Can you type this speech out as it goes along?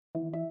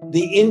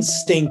the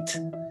instinct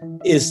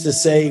is to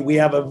say, we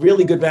have a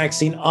really good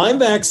vaccine. I'm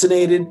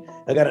vaccinated.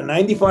 I got a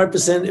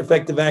 95%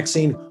 effective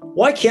vaccine.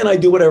 Why can't I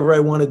do whatever I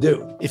want to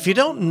do? If you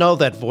don't know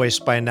that voice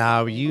by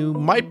now, you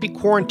might be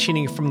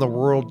quarantining from the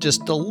world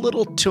just a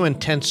little too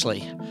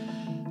intensely.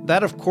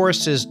 That, of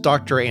course, is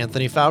Dr.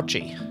 Anthony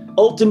Fauci.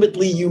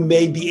 Ultimately, you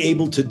may be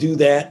able to do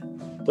that,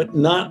 but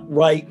not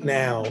right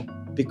now,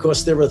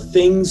 because there are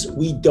things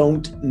we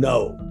don't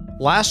know.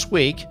 Last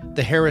week,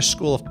 the Harris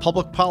School of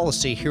Public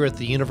Policy here at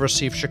the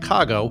University of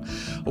Chicago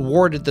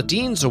awarded the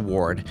Dean's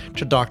Award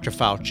to Dr.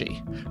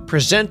 Fauci,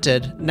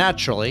 presented,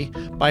 naturally,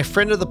 by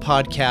friend of the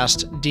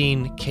podcast,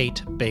 Dean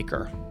Kate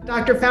Baker.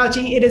 Dr.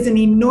 Fauci, it is an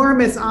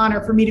enormous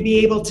honor for me to be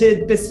able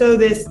to bestow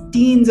this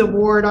Dean's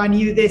Award on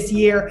you this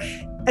year.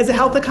 As a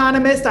health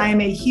economist, I am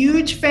a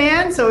huge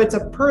fan, so it's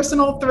a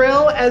personal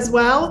thrill as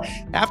well.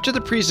 After the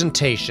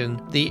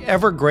presentation, the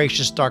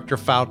ever-gracious Dr.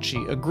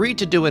 Fauci agreed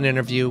to do an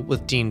interview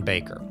with Dean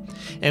Baker,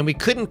 and we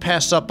couldn't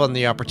pass up on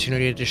the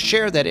opportunity to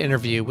share that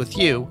interview with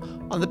you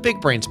on the Big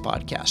Brains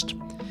podcast.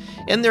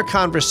 In their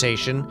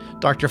conversation,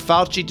 Dr.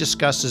 Fauci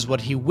discusses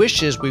what he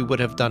wishes we would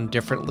have done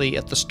differently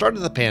at the start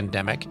of the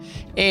pandemic,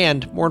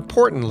 and, more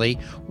importantly,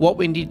 what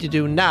we need to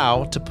do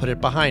now to put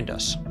it behind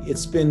us.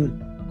 It's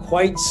been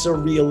quite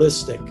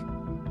surrealistic,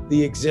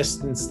 the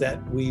existence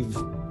that we've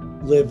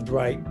lived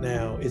right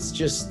now. It's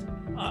just,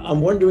 I'm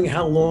wondering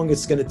how long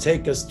it's going to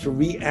take us to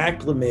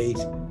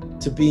reacclimate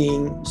to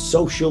being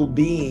social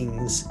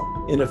beings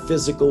in a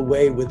physical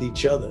way with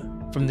each other.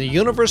 From the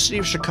University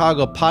of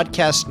Chicago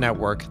Podcast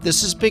Network,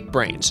 this is Big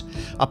Brains,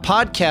 a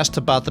podcast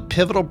about the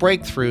pivotal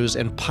breakthroughs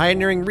and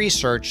pioneering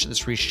research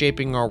that's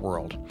reshaping our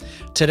world.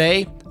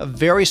 Today, a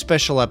very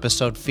special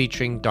episode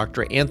featuring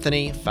Dr.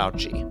 Anthony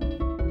Fauci.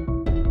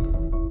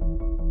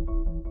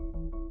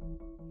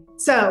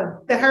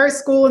 So, the Harris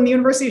School and the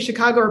University of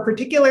Chicago are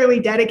particularly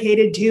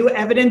dedicated to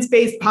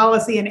evidence-based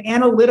policy and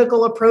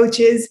analytical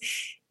approaches.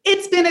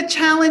 It's been a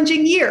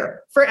challenging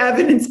year for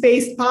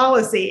evidence-based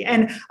policy.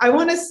 And I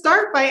want to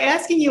start by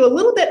asking you a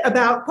little bit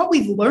about what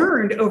we've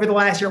learned over the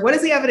last year. What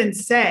does the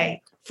evidence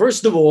say?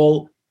 First of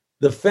all,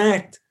 the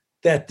fact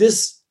that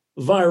this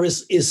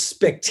virus is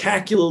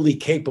spectacularly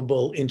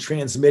capable in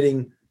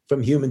transmitting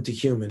from human to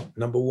human,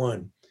 number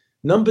one.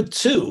 Number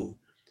two,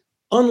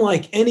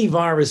 unlike any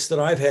virus that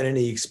I've had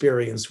any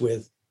experience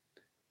with,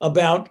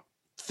 about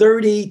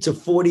 30 to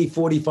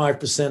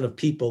 45% of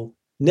people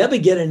never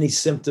get any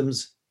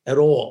symptoms at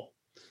all.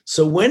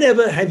 So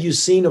whenever have you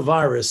seen a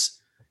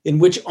virus in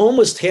which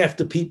almost half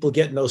the people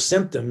get no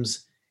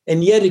symptoms,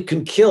 and yet it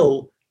can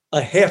kill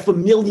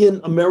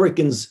 500,000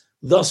 Americans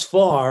thus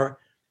far,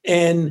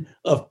 and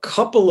a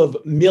couple of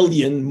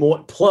million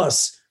more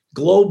plus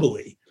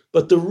globally?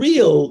 But the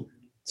real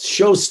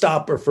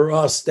showstopper for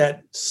us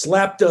that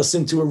slapped us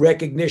into a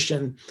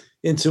recognition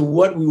into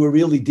what we were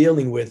really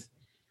dealing with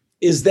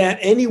is that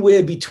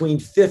anywhere between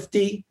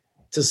 50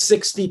 to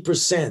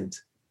 60%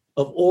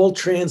 of all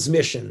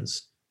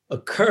transmissions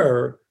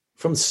occur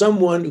from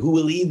someone who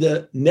will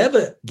either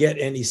never get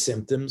any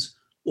symptoms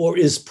or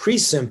is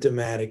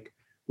pre-symptomatic,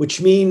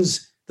 which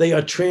means they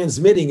are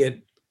transmitting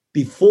it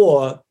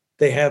before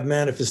they have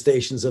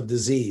manifestations of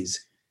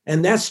disease.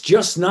 And that's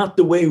just not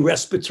the way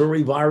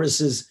respiratory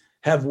viruses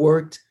have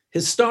worked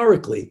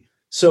historically.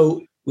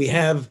 So we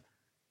have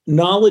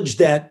knowledge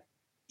that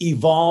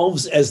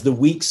evolves as the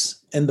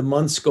weeks and the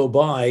months go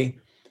by,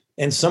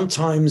 and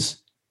sometimes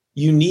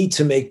you need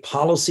to make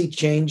policy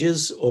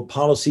changes or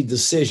policy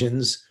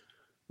decisions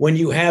when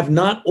you have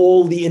not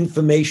all the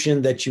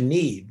information that you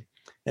need.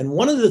 And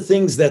one of the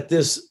things that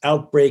this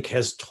outbreak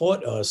has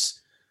taught us,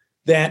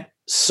 that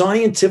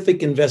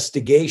scientific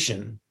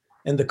investigation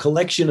and the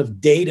collection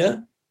of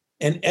data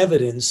and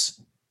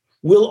evidence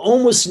will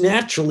almost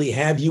naturally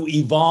have you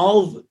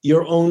evolve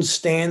your own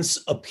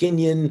stance,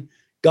 opinion,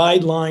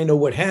 guideline, or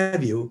what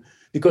have you,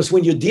 because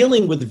when you're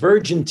dealing with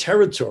virgin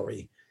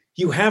territory,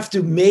 you have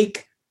to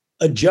make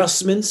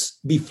adjustments,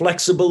 be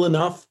flexible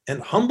enough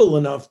and humble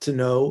enough to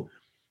know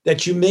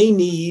that you may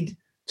need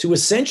to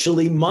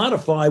essentially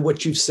modify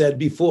what you've said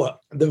before.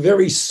 The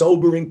very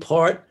sobering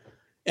part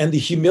and the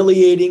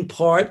humiliating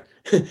part,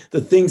 the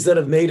things that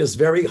have made us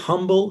very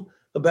humble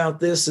about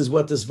this, is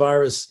what this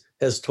virus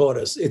has taught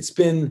us. It's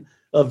been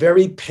a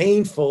very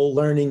painful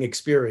learning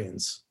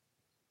experience.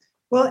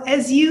 Well,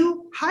 as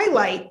you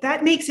highlight,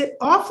 that makes it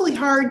awfully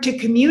hard to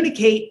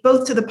communicate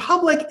both to the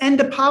public and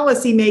to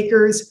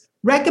policymakers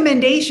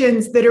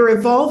recommendations that are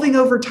evolving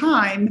over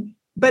time,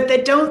 but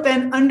that don't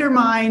then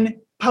undermine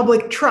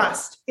public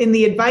trust in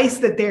the advice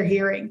that they're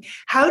hearing.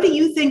 How do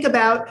you think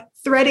about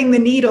threading the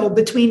needle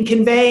between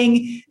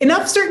conveying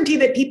enough certainty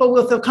that people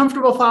will feel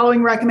comfortable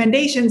following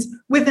recommendations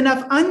with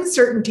enough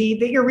uncertainty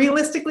that you're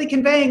realistically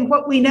conveying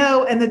what we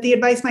know and that the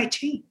advice might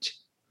change?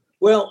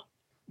 Well,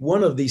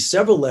 one of the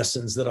several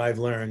lessons that I've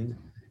learned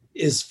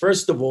is,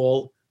 first of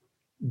all,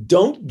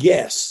 don't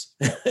guess.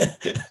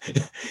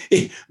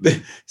 Keep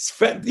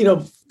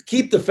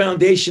the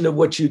foundation of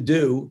what you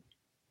do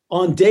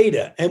on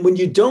data. And when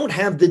you don't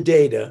have the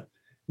data,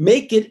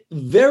 make it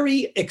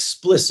very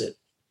explicit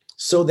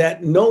so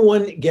that no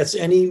one gets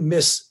any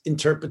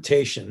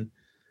misinterpretation,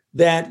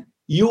 that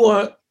you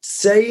are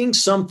saying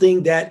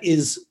something that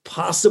is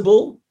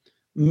possible,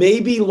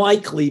 maybe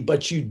likely,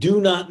 but you do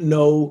not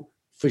know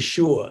for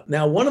sure.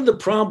 Now, one of the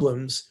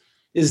problems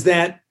is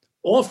that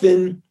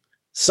often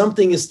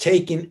something is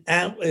taken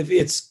out of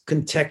its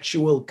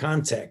contextual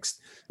context.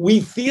 We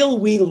feel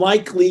we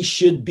likely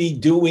should be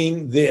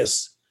doing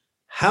this.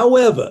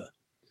 However,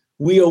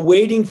 we are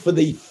waiting for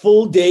the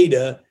full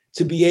data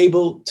to be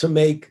able to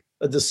make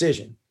a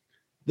decision.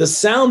 The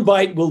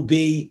soundbite will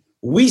be,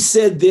 we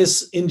said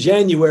this in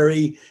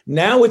January,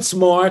 now it's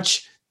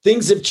March,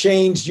 things have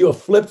changed, you're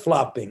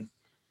flip-flopping.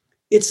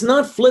 It's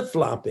not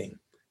flip-flopping.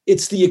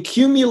 It's the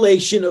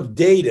accumulation of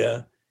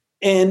data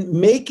and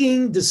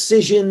making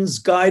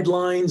decisions,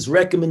 guidelines,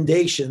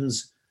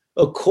 recommendations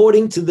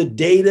according to the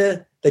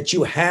data that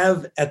you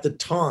have at the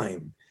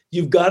time.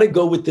 You've got to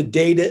go with the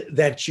data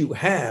that you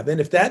have. And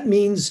if that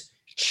means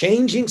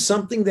changing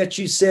something that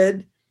you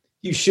said,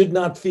 you should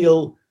not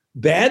feel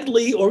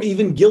badly or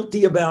even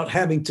guilty about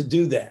having to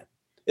do that,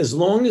 as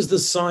long as the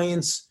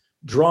science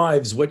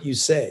drives what you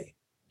say.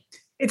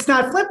 It's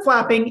not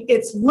flip-flopping,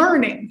 it's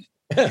learning.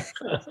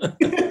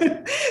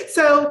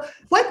 So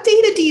what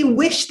data do you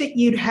wish that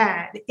you'd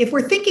had? If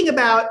we're thinking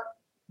about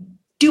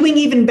doing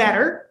even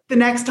better the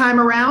next time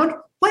around,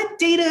 what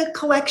data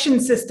collection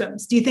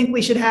systems do you think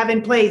we should have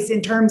in place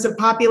in terms of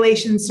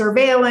population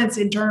surveillance,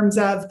 in terms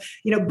of,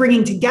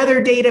 bringing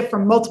together data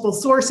from multiple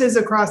sources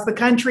across the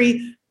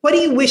country? What do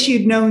you wish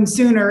you'd known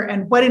sooner,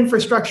 and what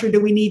infrastructure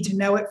do we need to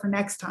know it for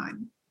next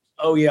time?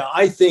 Oh, yeah.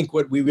 I think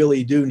what we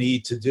really do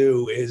need to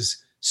do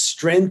is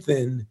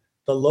strengthen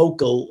the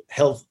local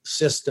health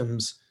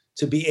systems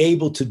to be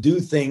able to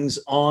do things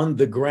on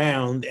the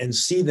ground and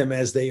see them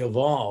as they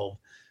evolve.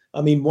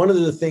 I mean, one of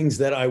the things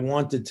that I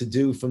wanted to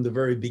do from the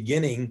very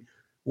beginning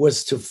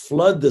was to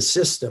flood the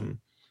system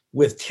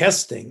with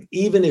testing,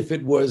 even if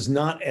it was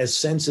not as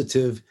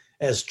sensitive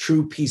as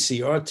true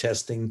PCR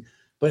testing,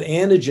 but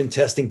antigen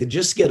testing, to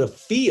just get a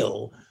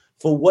feel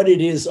for what it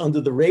is under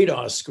the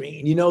radar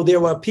screen.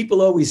 There are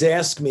people always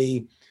ask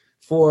me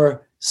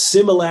for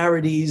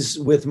similarities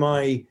with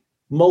my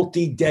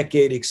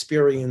multi-decade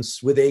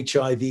experience with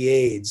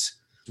HIV/AIDS.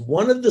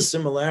 One of the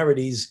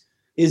similarities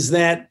is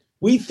that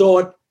we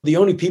thought the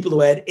only people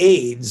who had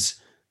AIDS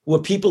were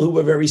people who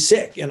were very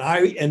sick, and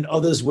I and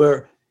others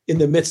were in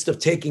the midst of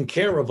taking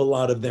care of a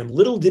lot of them.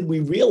 Little did we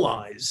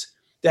realize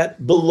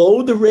that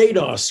below the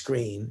radar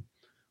screen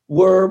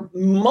were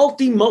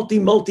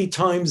multi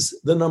times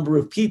the number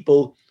of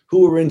people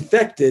who were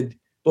infected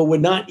but were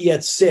not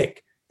yet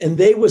sick. And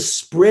they were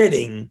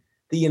spreading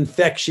the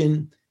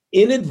infection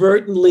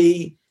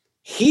inadvertently.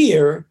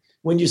 Here,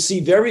 when you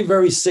see very,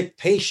 very sick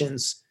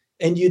patients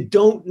and you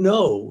don't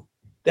know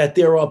that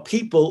there are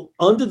people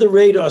under the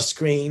radar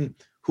screen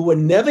who are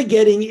never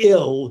getting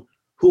ill,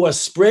 who are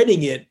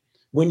spreading it,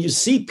 when you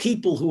see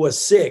people who are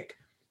sick,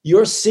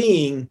 you're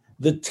seeing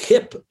the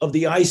tip of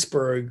the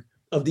iceberg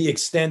of the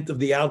extent of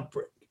the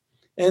outbreak.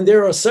 And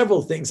there are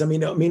several things. I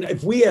mean,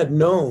 if we had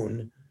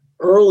known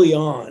early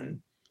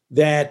on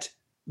that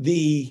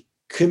the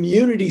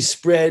community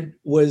spread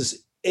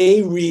was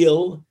A,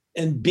 real,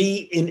 and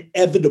B,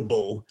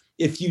 inevitable,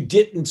 if you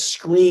didn't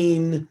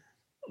screen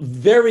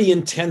very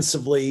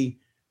intensively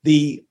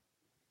the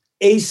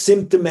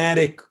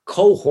asymptomatic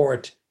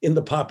cohort in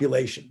the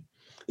population.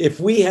 If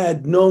we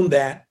had known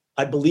that,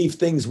 I believe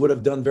things would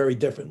have done very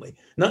differently.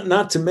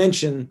 Not to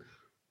mention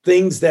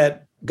things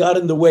that got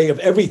in the way of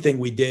everything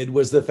we did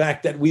was the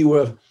fact that we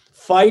were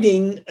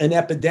fighting an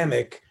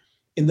epidemic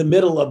in the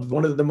middle of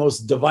one of the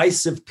most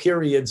divisive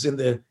periods in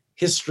the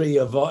history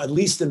of, at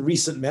least in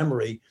recent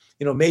memory.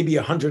 Maybe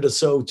 100 or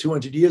so,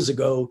 200 years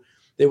ago,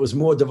 there was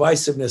more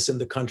divisiveness in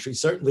the country,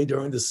 certainly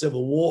during the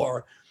Civil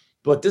War.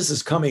 But this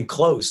is coming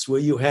close,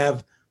 where you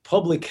have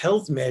public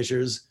health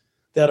measures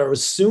that are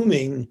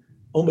assuming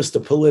almost a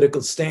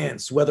political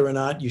stance, whether or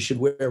not you should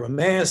wear a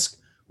mask,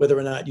 whether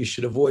or not you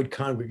should avoid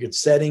congregate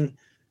setting.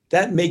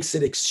 That makes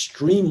it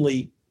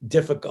extremely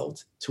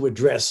difficult to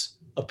address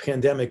a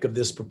pandemic of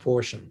this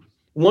proportion.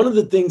 One of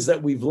the things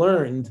that we've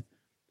learned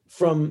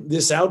from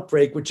this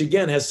outbreak, which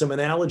again has some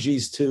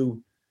analogies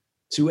to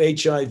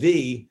HIV,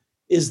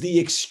 is the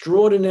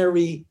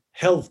extraordinary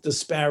health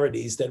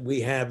disparities that we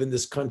have in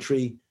this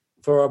country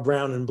for our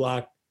brown and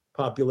Black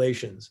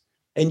populations.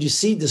 And you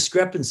see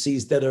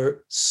discrepancies that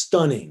are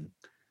stunning.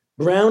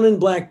 Brown and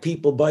Black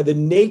people, by the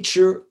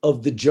nature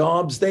of the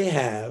jobs they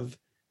have,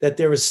 that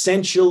they're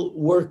essential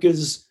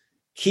workers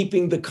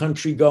keeping the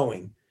country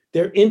going.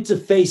 They're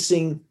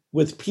interfacing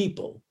with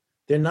people.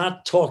 They're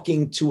not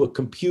talking to a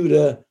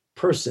computer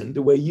person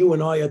the way you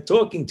and I are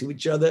talking to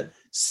each other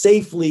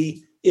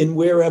safely in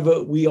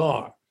wherever we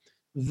are.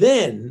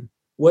 Then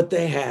what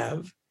they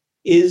have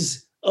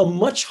is a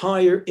much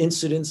higher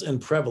incidence and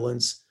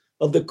prevalence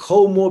of the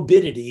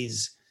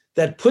comorbidities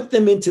that put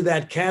them into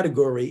that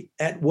category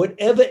at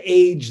whatever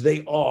age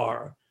they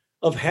are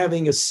of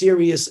having a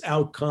serious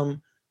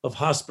outcome of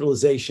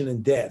hospitalization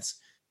and deaths.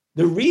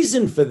 The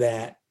reason for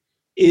that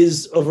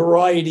is a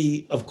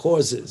variety of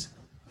causes.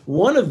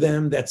 One of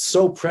them that's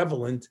so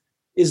prevalent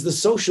is the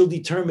social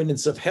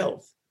determinants of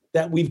health,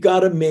 that we've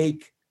got to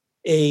make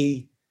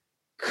a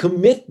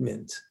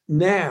commitment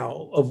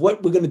now of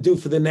what we're going to do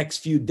for the next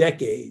few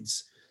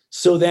decades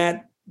so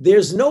that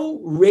there's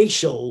no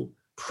racial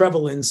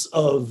prevalence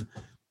of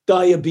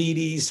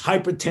diabetes,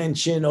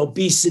 hypertension,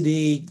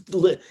 obesity,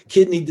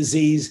 kidney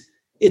disease.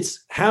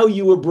 It's how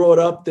you were brought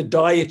up, the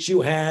diet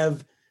you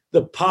have,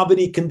 the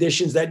poverty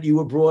conditions that you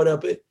were brought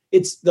up.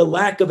 It's the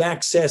lack of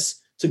access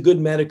to good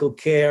medical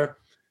care.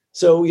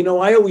 So,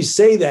 I always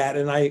say that,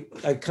 and I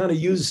kind of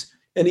use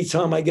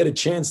anytime I get a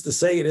chance to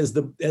say it as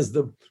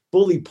the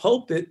bully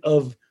pulpit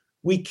of,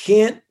 we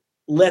can't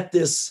let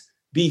this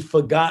be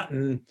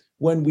forgotten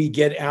when we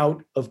get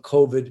out of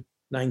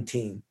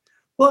COVID-19.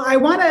 Well, I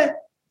want to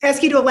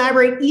ask you to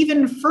elaborate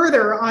even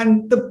further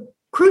on the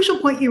crucial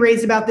point you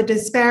raised about the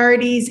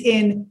disparities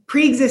in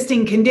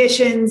pre-existing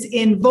conditions,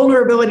 in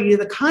vulnerability to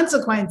the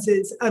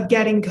consequences of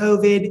getting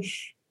COVID.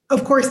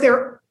 Of course, there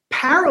are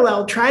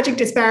parallel tragic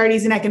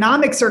disparities in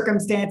economic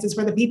circumstances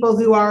for the people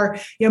who are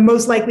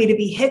most likely to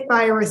be hit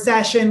by a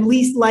recession,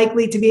 least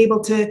likely to be able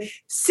to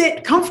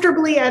sit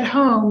comfortably at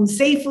home,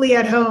 safely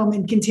at home,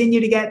 and continue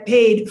to get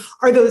paid,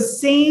 are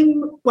those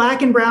same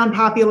Black and brown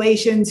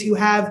populations who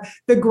have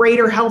the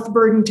greater health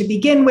burden to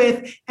begin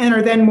with and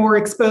are then more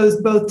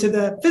exposed both to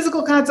the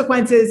physical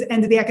consequences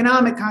and to the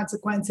economic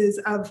consequences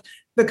of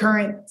the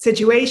current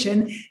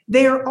situation.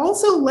 They are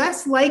also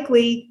less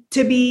likely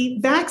to be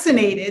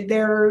vaccinated.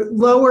 There are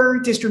lower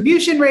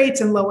distribution rates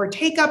and lower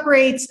take-up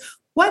rates.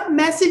 What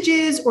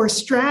messages or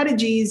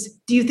strategies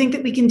do you think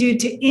that we can do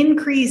to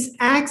increase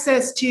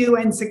access to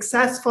and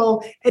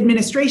successful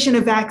administration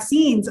of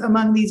vaccines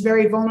among these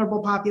very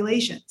vulnerable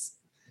populations?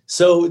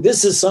 So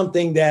this is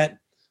something that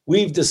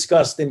we've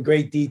discussed in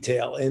great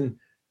detail, and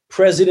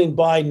President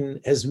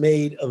Biden has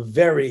made a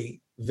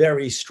very,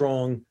 very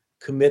strong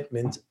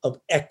commitment of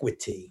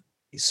equity.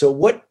 So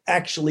what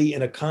actually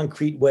in a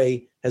concrete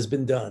way has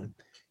been done?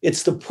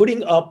 It's the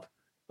putting up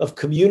of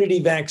community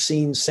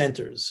vaccine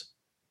centers,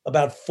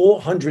 about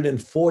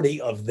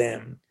 440 of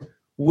them,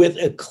 with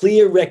a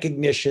clear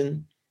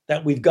recognition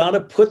that we've got to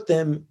put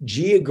them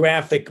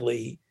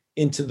geographically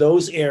into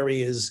those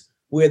areas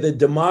where the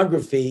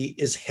demography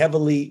is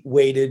heavily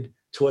weighted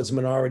towards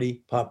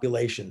minority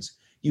populations.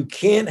 You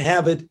can't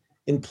have it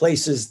in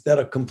places that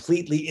are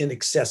completely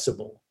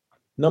inaccessible.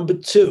 Number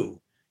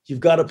two, you've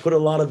got to put a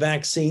lot of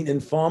vaccine in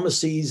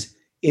pharmacies,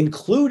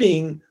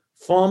 including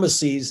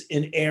pharmacies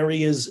in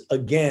areas,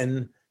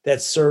 again,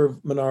 that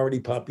serve minority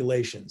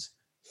populations.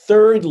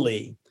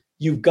 Thirdly,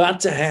 you've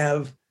got to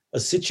have a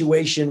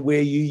situation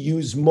where you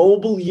use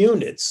mobile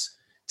units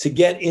to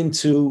get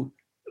into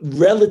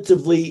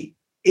relatively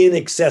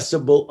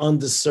inaccessible,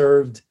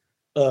 underserved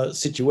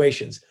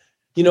situations.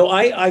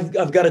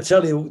 I've got to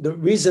tell you, the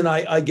reason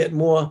I get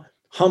more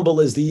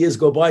humble as the years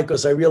go by,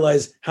 because I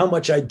realize how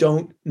much I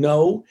don't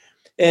know.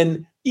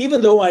 And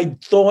even though I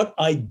thought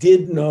I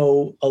did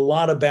know a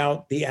lot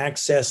about the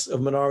access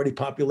of minority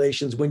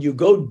populations, when you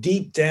go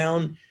deep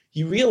down,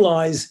 you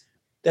realize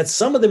that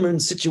some of them are in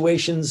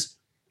situations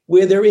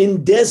where they're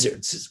in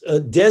deserts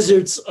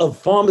of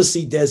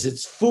pharmacy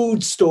deserts,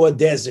 food store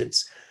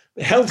deserts,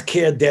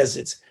 healthcare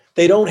deserts.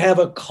 They don't have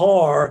a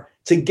car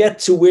to get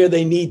to where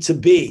they need to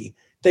be.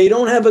 They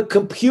don't have a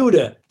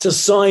computer to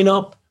sign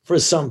up for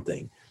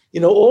something.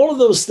 All of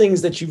those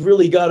things that you've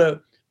really got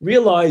to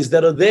realize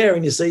that are there,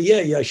 and you say,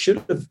 yeah, I should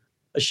have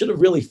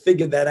really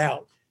figured that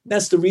out.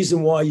 That's the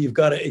reason why you've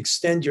got to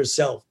extend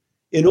yourself.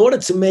 In order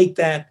to make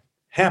that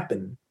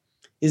happen,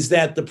 is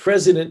that the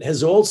president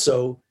has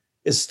also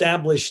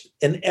established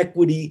an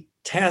equity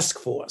task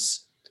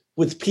force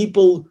with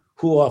people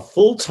who are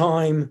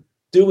full-time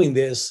doing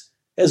this,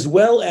 as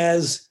well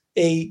as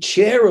a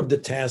chair of the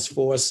task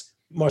force,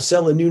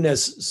 Marcella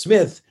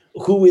Nunes-Smith,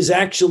 who is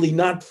actually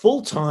not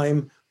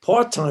full-time,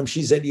 part-time.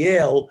 She's at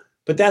Yale,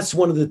 but that's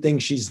one of the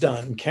things she's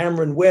done.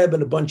 Cameron Webb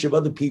and a bunch of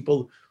other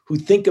people who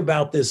think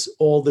about this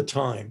all the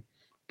time.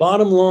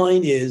 Bottom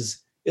line is,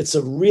 it's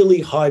a really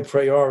high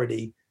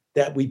priority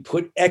that we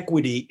put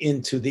equity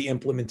into the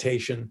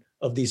implementation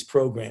of these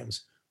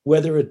programs,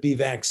 whether it be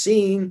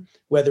vaccine,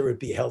 whether it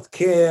be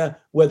healthcare,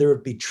 whether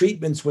it be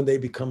treatments when they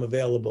become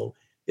available.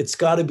 It's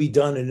got to be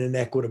done in an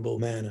equitable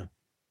manner.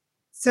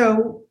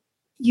 So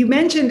you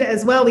mentioned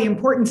as well the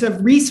importance of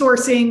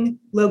resourcing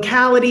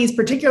localities,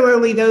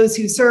 particularly those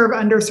who serve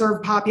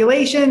underserved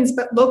populations,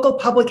 but local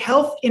public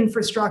health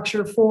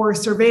infrastructure for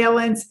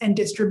surveillance and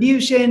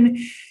distribution,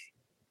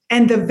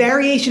 and the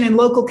variation in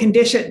local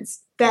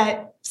conditions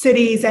that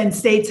cities and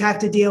states have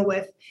to deal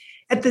with.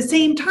 At the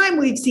same time,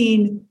 we've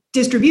seen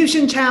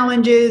distribution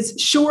challenges,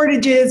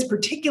 shortages,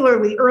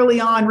 particularly early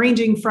on,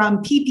 ranging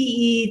from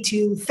PPE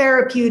to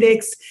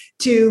therapeutics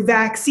to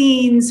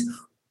vaccines.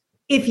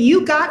 If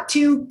you got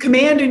to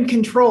command and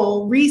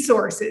control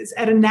resources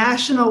at a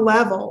national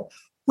level,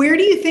 where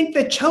do you think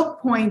the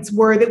choke points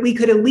were that we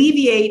could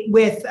alleviate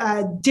with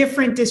a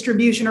different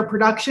distribution or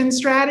production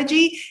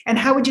strategy? And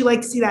how would you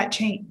like to see that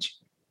change?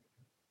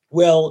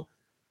 Well,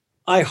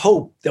 I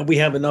hope that we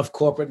have enough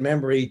corporate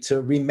memory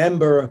to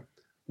remember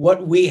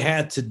what we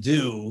had to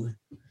do,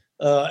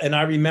 and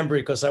I remember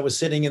it because I was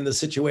sitting in the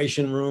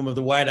Situation Room of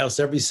the White House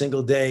every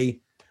single day,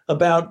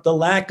 about the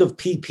lack of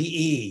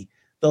PPE,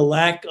 the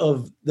lack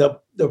of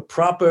the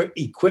proper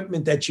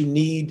equipment that you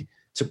need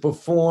to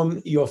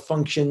perform your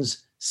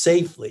functions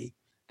safely.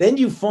 Then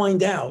you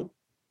find out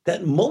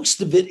that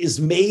most of it is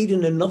made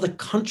in another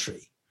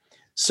country.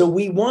 So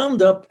we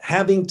wound up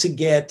having to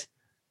get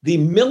the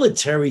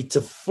military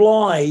to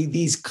fly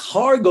these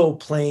cargo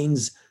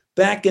planes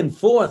back and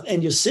forth.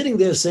 And you're sitting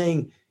there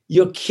saying,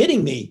 you're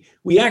kidding me.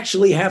 We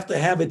actually have to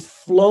have it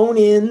flown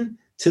in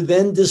to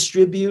then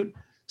distribute.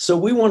 So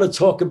we want to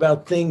talk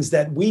about things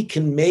that we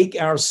can make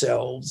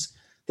ourselves,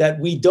 that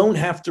we don't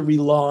have to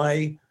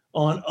rely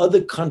on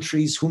other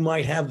countries who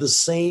might have the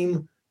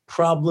same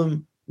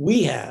problem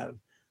we have.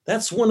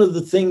 That's one of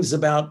the things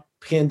about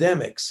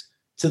pandemics.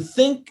 To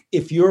think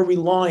if you're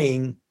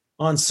relying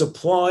on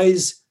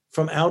supplies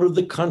from out of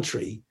the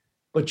country,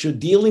 but you're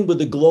dealing with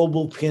a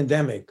global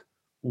pandemic,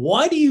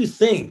 why do you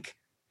think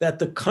that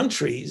the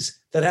countries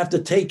that have to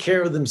take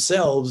care of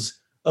themselves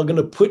are going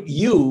to put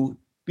you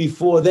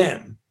before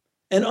them?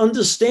 And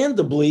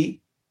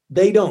understandably,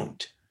 they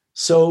don't.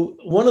 So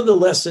one of the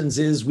lessons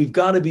is we've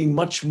got to be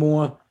much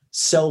more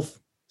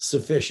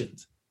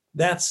self-sufficient.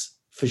 That's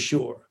for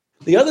sure.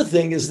 The other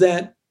thing is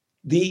that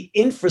the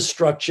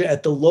infrastructure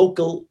at the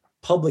local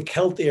public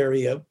health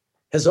area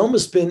has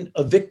almost been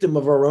a victim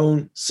of our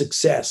own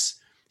success.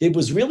 It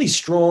was really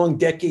strong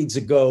decades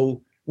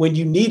ago when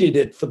you needed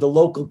it for the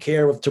local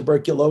care of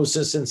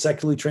tuberculosis and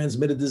sexually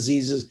transmitted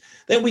diseases.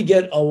 Then we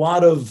get a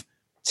lot of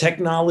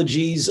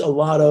technologies, a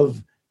lot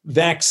of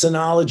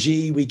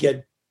vaccinology. We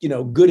get,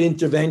 good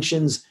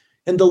interventions.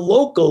 And the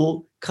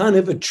local kind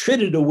of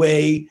attrited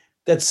away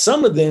that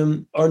some of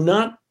them are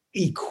not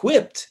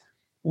equipped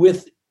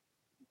with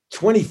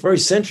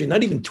 21st century,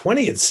 not even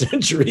 20th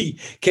century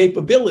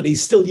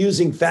capabilities, still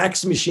using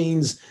fax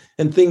machines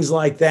and things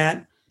like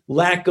that,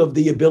 lack of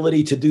the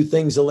ability to do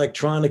things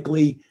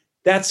electronically.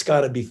 That's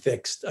got to be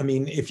fixed. I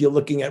mean, if you're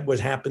looking at what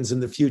happens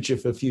in the future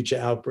for future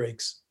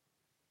outbreaks.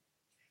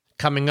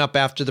 Coming up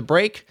after the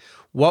break,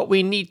 what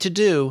we need to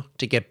do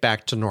to get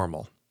back to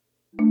normal.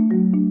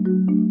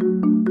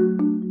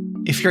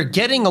 If you're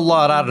getting a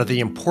lot out of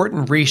the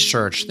important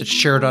research that's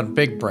shared on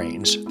Big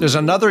Brains, there's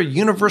another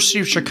University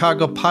of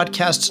Chicago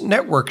podcast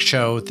network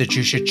show that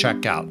you should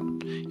check out.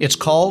 It's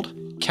called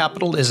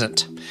Capital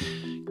Isn't.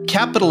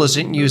 Capital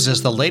Isn't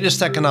uses the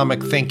latest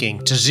economic thinking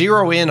to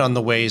zero in on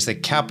the ways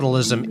that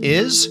capitalism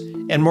is,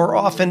 and more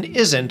often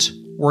isn't,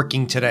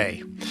 working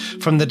today.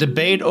 From the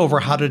debate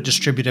over how to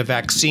distribute a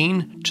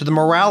vaccine to the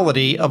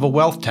morality of a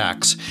wealth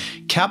tax,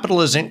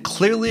 Capital Isn't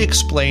clearly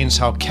explains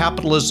how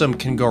capitalism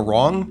can go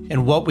wrong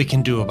and what we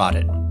can do about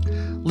it.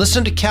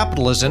 Listen to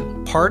Capital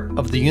Isn't, part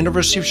of the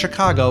University of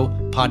Chicago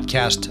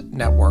Podcast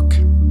Network.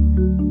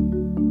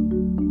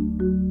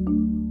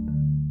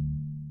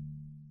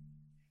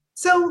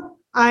 So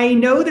I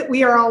know that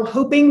we are all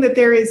hoping that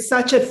there is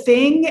such a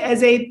thing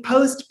as a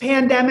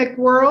post-pandemic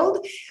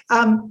world,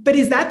 but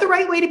is that the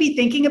right way to be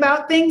thinking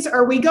about things?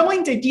 Are we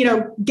going to,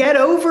 get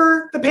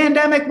over the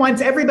pandemic once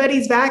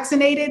everybody's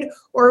vaccinated,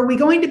 or are we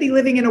going to be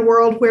living in a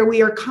world where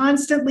we are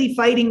constantly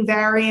fighting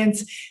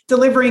variants,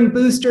 delivering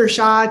booster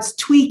shots,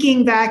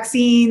 tweaking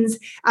vaccines,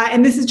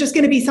 and this is just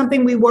going to be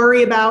something we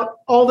worry about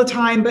all the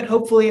time, but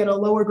hopefully at a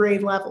lower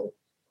grade level?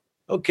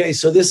 Okay,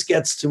 so this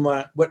gets to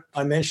what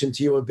I mentioned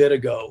to you a bit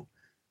ago,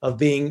 of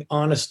being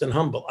honest and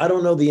humble. I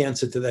don't know the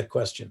answer to that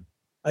question.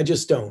 I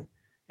just don't.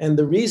 And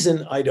the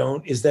reason I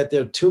don't is that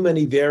there are too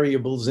many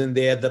variables in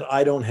there that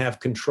I don't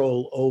have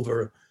control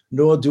over,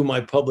 nor do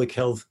my public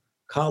health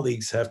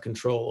colleagues have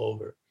control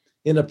over.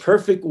 In a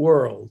perfect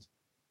world,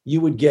 you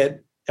would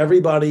get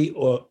everybody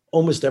or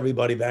almost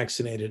everybody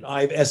vaccinated.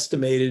 I've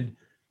estimated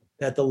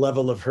that the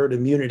level of herd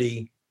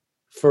immunity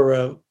for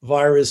a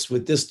virus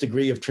with this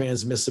degree of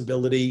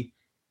transmissibility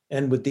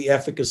and with the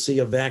efficacy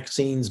of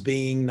vaccines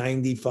being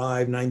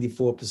 95,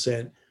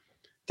 94%,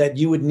 that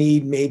you would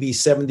need maybe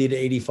 70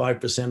 to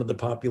 85% of the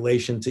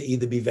population to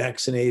either be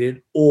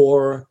vaccinated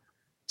or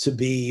to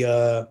be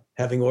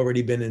having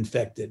already been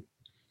infected.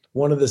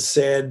 One of the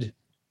sad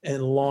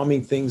and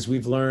alarming things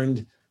we've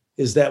learned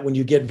is that when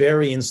you get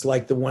variants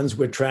like the ones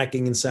we're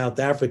tracking in South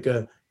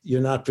Africa,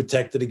 you're not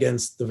protected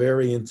against the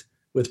variant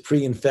with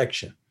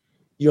pre-infection.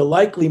 You're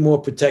likely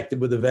more protected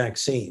with a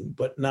vaccine,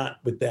 but not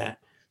with that.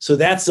 So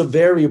that's a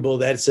variable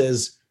that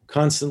says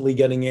constantly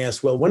getting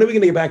asked, well, when are we going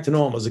to get back to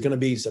normal? Is it going to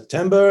be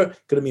September?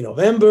 Going to be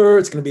November?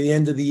 It's going to be the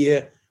end of the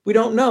year? We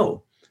don't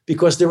know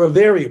because there are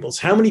variables.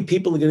 How many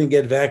people are going to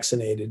get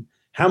vaccinated?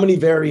 How many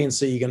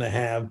variants are you going to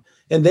have?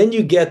 And then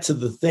you get to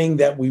the thing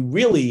that we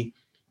really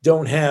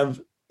don't have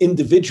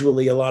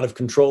individually a lot of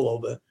control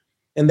over.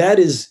 And that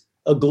is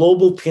a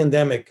global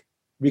pandemic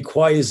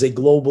requires a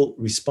global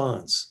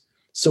response.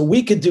 So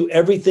we could do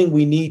everything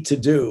we need to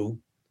do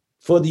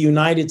for the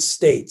United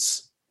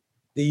States.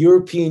 The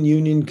European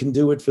Union can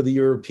do it for the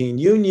European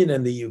Union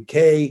and the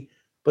UK,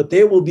 but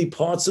there will be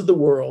parts of the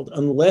world,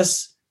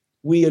 unless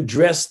we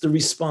address the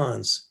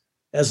response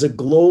as a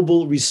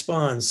global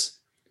response,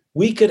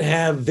 we could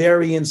have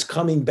variants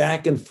coming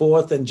back and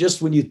forth. And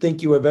just when you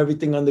think you have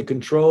everything under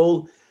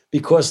control,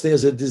 because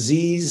there's a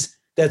disease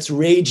that's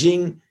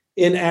raging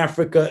in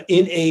Africa,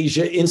 in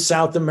Asia, in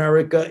South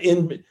America,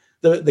 in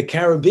the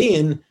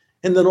Caribbean,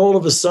 and then all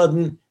of a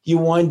sudden you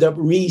wind up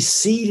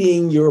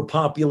reseeding your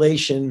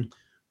population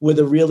with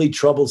a really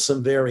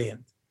troublesome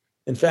variant.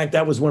 In fact,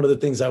 that was one of the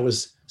things I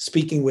was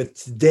speaking with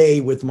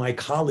today with my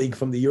colleague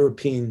from the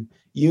European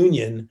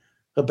Union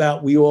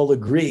about. We all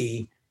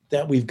agree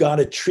that we've got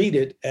to treat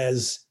it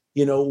as,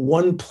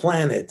 one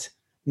planet,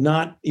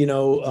 not,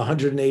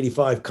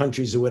 185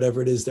 countries or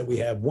whatever it is that we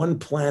have. One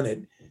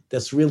planet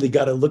that's really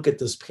got to look at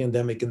this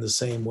pandemic in the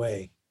same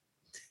way.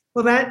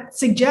 Well, that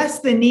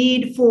suggests the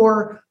need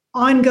for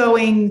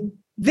ongoing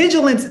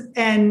vigilance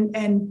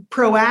and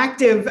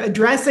proactive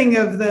addressing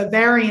of the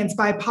variants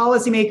by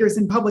policymakers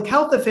and public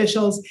health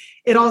officials.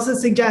 It also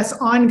suggests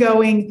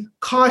ongoing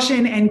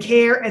caution and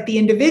care at the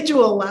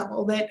individual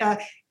level,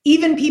 that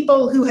even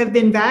people who have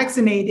been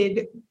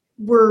vaccinated,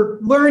 we're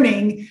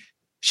learning,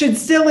 should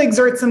still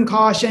exert some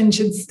caution,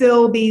 should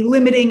still be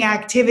limiting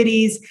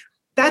activities.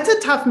 That's a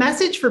tough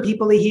message for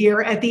people to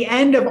hear at the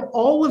end of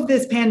all of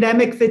this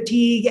pandemic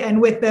fatigue,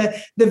 and with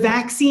the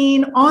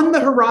vaccine on the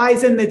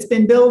horizon that's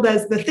been billed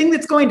as the thing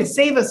that's going to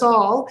save us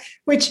all,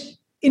 which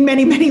in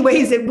many, many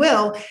ways it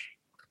will.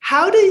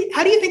 How do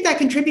you think that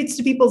contributes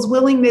to people's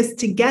willingness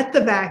to get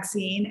the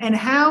vaccine, and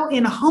how,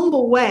 in a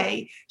humble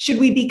way, should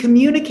we be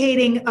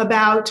communicating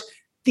about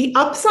the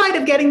upside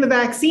of getting the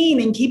vaccine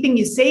and keeping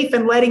you safe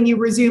and letting you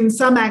resume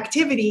some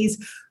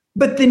activities,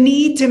 but the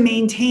need to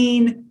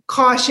maintain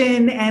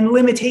caution and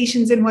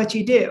limitations in what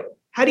you do?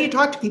 How do you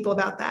talk to people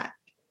about that?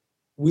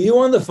 Were you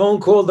on the phone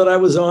call that I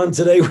was on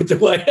today with the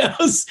White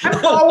House?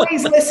 I'm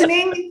always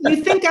listening. You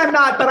think I'm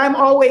not, but I'm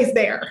always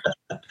there.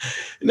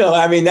 No,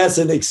 I mean, that's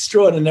an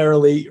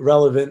extraordinarily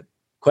relevant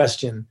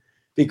question,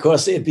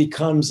 because it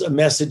becomes a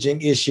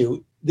messaging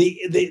issue.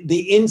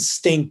 The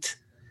instinct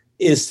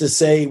is to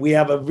say, we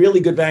have a really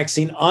good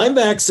vaccine. I'm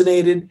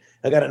vaccinated.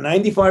 I got a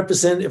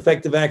 95%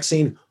 effective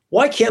vaccine.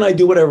 Why can't I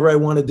do whatever I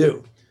want to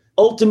do?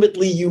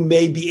 Ultimately, you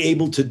may be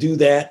able to do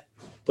that,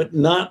 but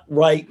not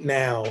right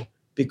now,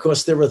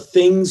 because there are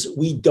things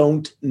we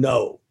don't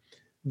know.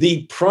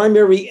 The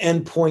primary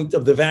endpoint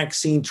of the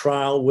vaccine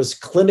trial was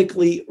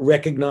clinically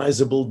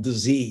recognizable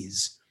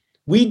disease.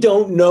 We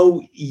don't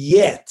know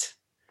yet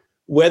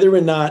whether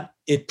or not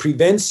it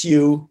prevents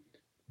you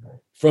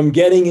from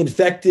getting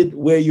infected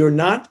where you're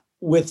not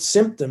with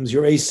symptoms,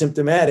 you're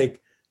asymptomatic,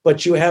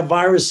 but you have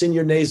virus in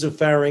your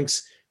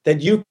nasopharynx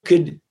that you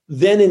could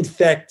then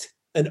infect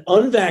an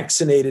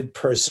unvaccinated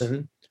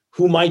person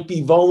who might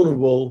be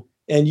vulnerable,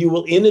 and you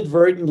will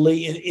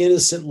inadvertently and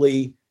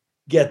innocently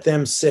get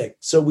them sick.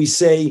 So we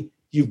say,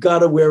 you've got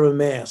to wear a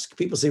mask.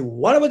 People say,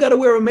 why do I got to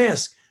wear a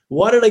mask?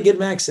 Why did I get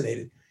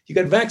vaccinated? You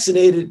got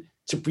vaccinated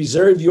to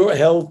preserve your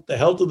health, the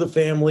health of the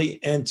family,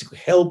 and to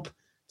help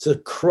to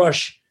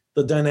crush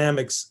the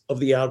dynamics of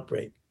the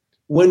outbreak.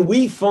 When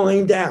we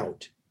find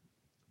out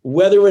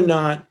whether or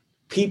not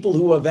people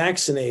who are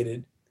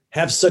vaccinated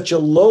have such a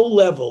low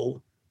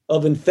level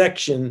of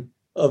infection,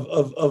 of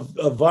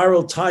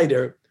viral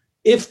titer,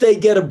 if they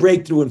get a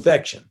breakthrough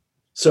infection.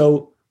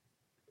 So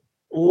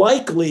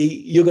likely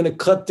you're going to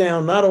cut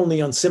down not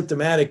only on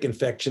symptomatic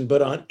infection,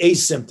 but on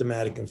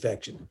asymptomatic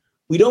infection.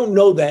 We don't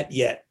know that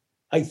yet.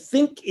 I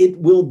think it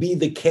will be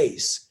the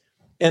case.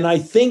 And I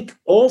think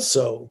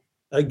also,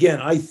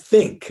 again, I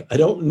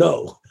don't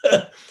know.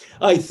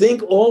 I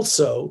think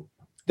also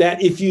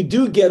that if you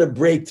do get a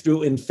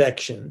breakthrough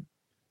infection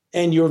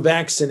and you're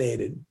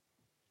vaccinated,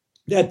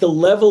 that the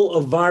level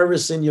of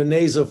virus in your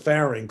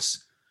nasopharynx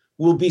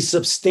will be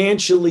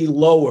substantially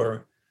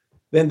lower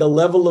than the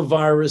level of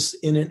virus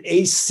in an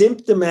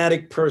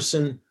asymptomatic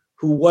person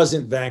who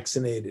wasn't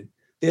vaccinated.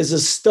 There's a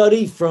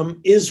study from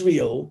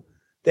Israel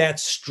that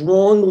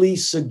strongly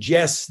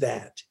suggests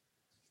that,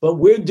 but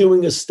we're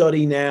doing a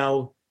study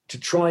now to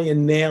try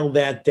and nail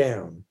that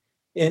down.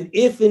 And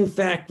if in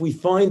fact we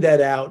find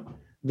that out,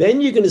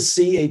 then you're going to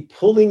see a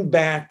pulling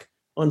back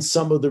on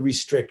some of the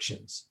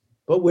restrictions,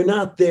 but we're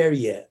not there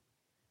yet.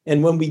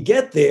 And when we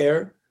get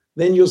there,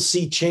 then you'll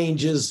see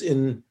changes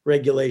in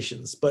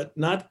regulations, but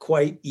not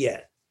quite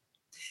yet.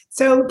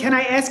 So can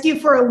I ask you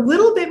for a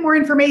little bit more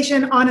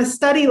information on a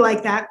study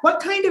like that?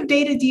 What kind of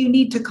data do you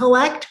need to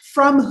collect,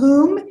 from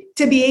whom,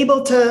 to be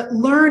able to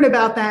learn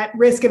about that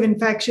risk of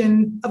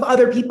infection of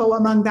other people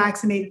among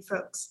vaccinated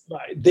folks?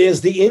 There's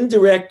the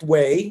indirect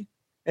way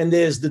and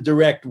there's the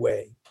direct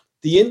way.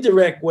 The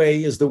indirect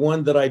way is the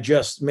one that I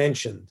just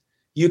mentioned.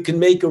 You can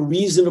make a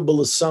reasonable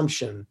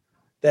assumption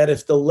that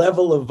if the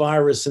level of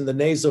virus in the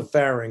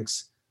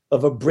nasopharynx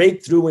of a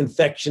breakthrough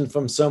infection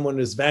from someone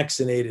who's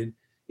vaccinated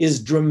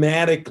is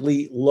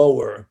dramatically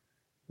lower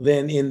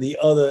than in the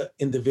other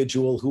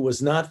individual who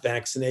was not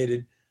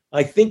vaccinated,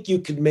 I think you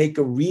could make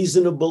a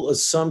reasonable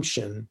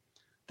assumption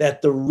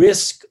that the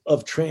risk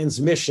of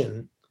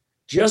transmission,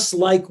 just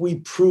like we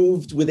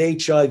proved with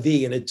HIV,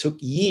 and it took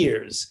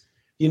years,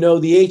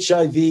 the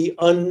HIV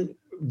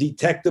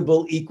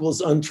undetectable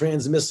equals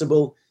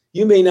untransmissible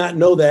You may not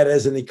know that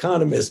as an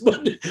economist,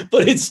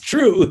 but it's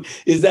true,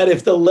 is that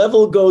if the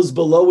level goes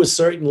below a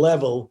certain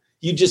level,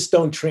 you just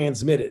don't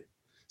transmit it.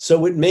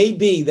 So it may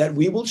be that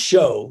we will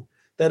show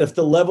that if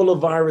the level of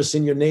virus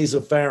in your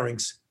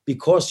nasopharynx,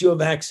 because you're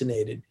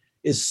vaccinated,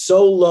 is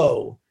so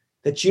low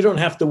that you don't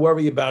have to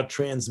worry about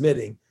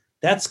transmitting,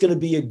 that's going to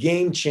be a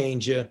game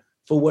changer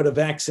for what a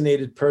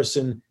vaccinated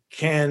person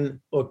can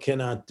or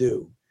cannot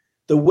do.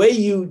 The way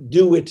you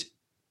do it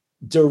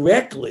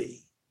directly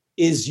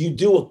is you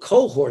do a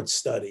cohort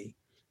study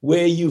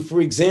where you,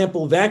 for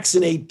example,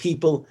 vaccinate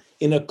people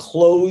in a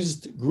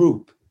closed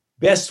group.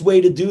 Best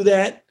way to do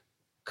that,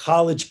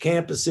 college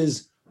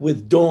campuses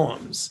with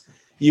dorms.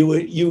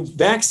 You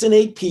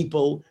vaccinate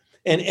people,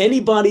 and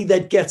anybody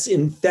that gets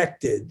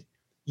infected,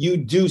 you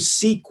do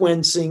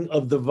sequencing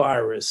of the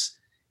virus,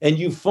 and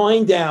you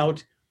find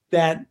out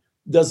that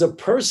does a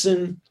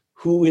person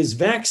who is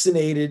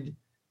vaccinated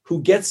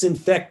who gets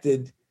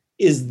infected,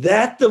 is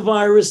that the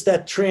virus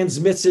that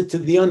transmits it to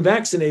the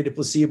unvaccinated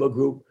placebo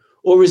group,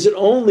 or is it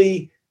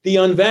only the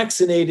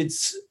unvaccinated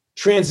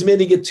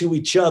transmitting it to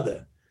each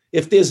other?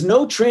 If there's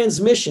no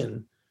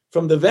transmission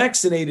from the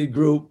vaccinated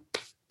group,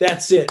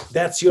 that's it.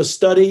 That's your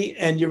study,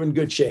 and you're in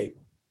good shape.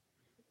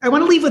 I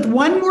want to leave with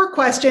one more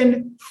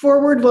question,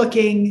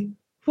 forward-looking.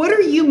 What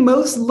are you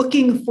most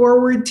looking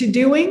forward to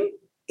doing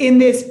in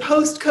this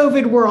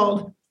post-COVID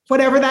world,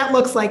 whatever that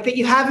looks like, that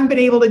you haven't been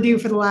able to do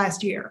for the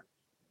last year?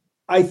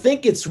 I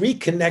think it's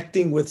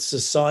reconnecting with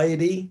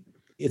society.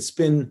 It's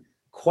been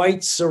quite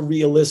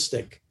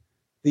surrealistic,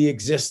 the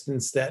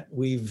existence that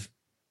we've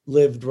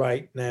lived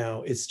right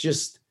now. It's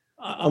just,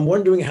 I'm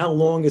wondering how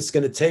long it's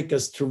going to take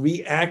us to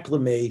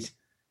reacclimate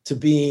to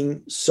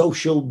being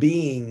social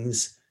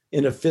beings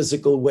in a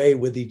physical way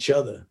with each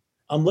other.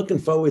 I'm looking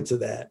forward to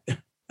that.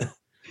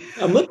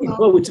 I'm looking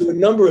forward to a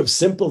number of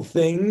simple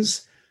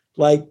things,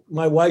 like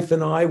my wife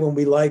and I, when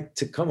we like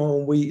to come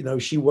home,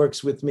 she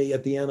works with me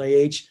at the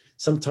NIH.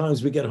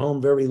 Sometimes we get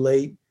home very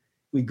late.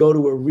 We go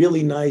to a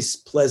really nice,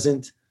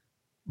 pleasant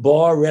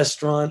bar,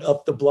 restaurant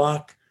up the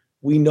block.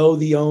 We know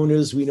the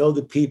owners, we know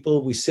the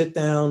people. We sit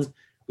down,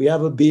 we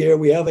have a beer,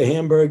 we have a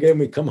hamburger, and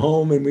we come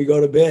home and we go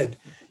to bed.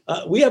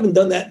 We haven't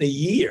done that in a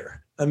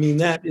year. I mean,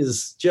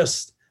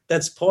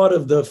 that's part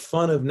of the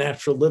fun of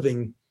natural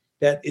living,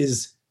 that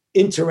is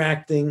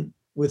interacting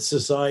with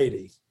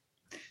society.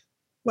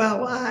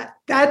 Well,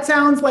 that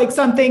sounds like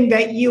something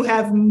that you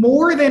have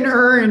more than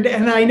earned.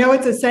 And I know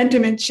it's a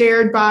sentiment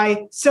shared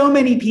by so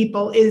many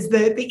people, is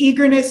the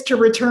eagerness to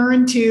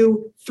return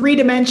to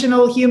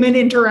three-dimensional human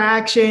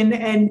interaction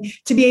and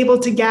to be able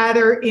to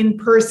gather in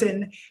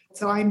person.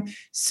 So I'm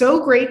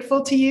so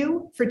grateful to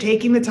you for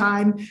taking the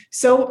time.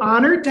 So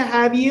honored to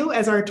have you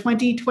as our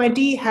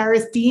 2020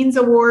 Harris Dean's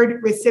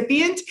Award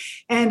recipient.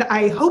 And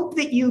I hope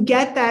that you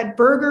get that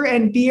burger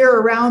and beer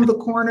around the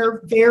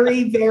corner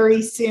very,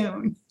 very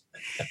soon.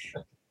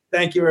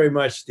 Thank you very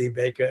much, Steve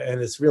Baker.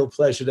 And it's a real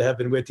pleasure to have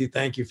been with you.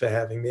 Thank you for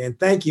having me. And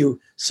thank you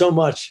so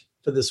much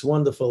for this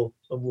wonderful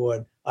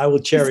award. I will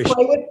cherish it.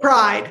 With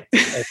pride.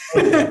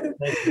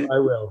 Thank you. I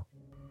will.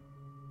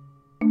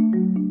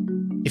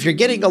 If you're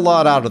getting a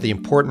lot out of the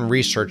important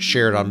research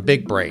shared on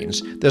Big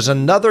Brains, there's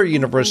another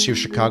University of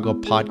Chicago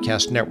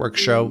Podcast Network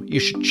show you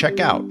should check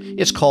out.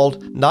 It's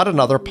called Not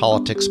Another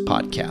Politics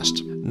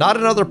Podcast. Not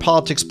Another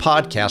Politics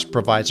Podcast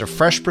provides a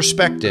fresh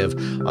perspective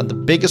on the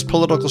biggest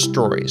political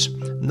stories,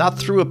 not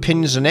through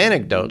opinions and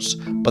anecdotes,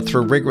 but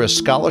through rigorous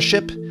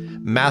scholarship,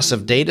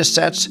 massive data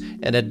sets,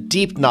 and a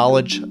deep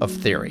knowledge of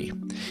theory.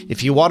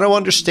 If you want to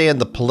understand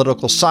the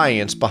political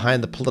science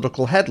behind the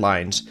political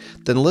headlines,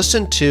 then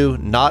listen to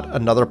Not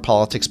Another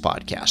Politics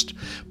Podcast,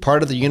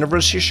 part of the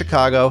University of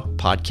Chicago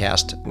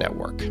Podcast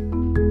Network.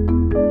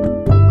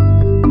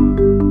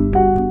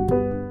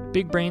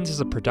 Big Brains is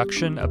a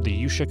production of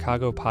the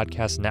UChicago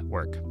Podcast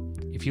Network.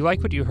 If you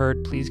like what you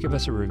heard, please give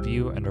us a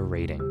review and a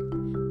rating.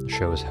 The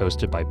show is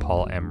hosted by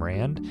Paul M.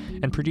 Rand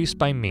and produced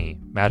by me,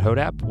 Matt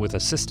Hodap, with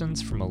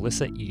assistance from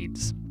Alyssa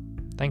Eads.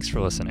 Thanks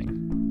for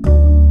listening.